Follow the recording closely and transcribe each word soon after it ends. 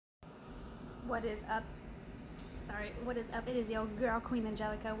What is up? Sorry, what is up? It is your girl, Queen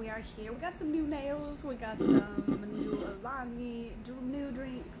Angelica. We are here. We got some new nails. We got some new Alani, new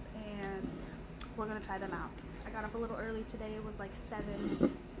drinks, and we're gonna try them out. I got up a little early today. It was like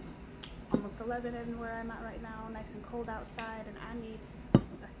 7, almost 11 in where I'm at right now. Nice and cold outside, and I need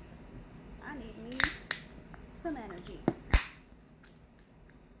me some energy.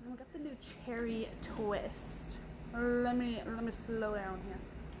 And we got the new cherry twist. Let me slow down here.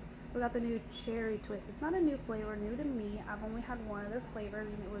 We got the new cherry twist. It's not a new flavor, new to me. I've only had one of their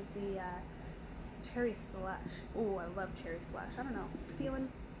flavors, and it was the cherry slush. Oh, I love cherry slush. I don't know, feeling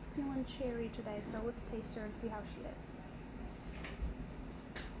cherry today. So let's taste her and see how she is.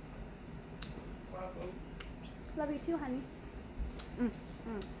 Love you too, honey.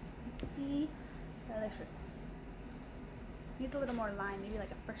 Delicious. Needs a little more lime, maybe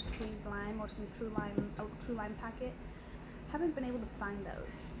like a fresh squeezed lime or some true lime packet. Haven't been able to find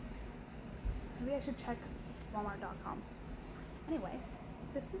those. Maybe I should check Walmart.com. Anyway,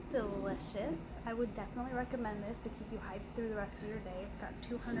 this is delicious. I would definitely recommend this to keep you hyped through the rest of your day. It's got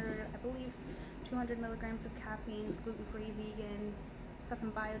 200 milligrams of caffeine. It's gluten-free, vegan. It's got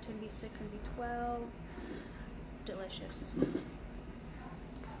some biotin, B6 and B12. Delicious.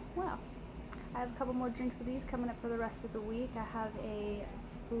 Wow. I have a couple more drinks of these coming up for the rest of the week. I have a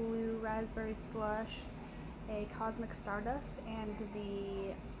blue raspberry slush, a cosmic stardust, and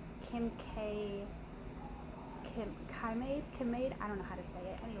the Kimade, I don't know how to say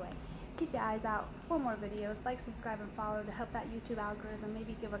it. Anyway, keep your eyes out for more videos. Like, subscribe, and follow to help that YouTube algorithm.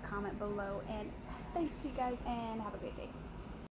 Maybe give a comment below. And thank you guys, and have a great day.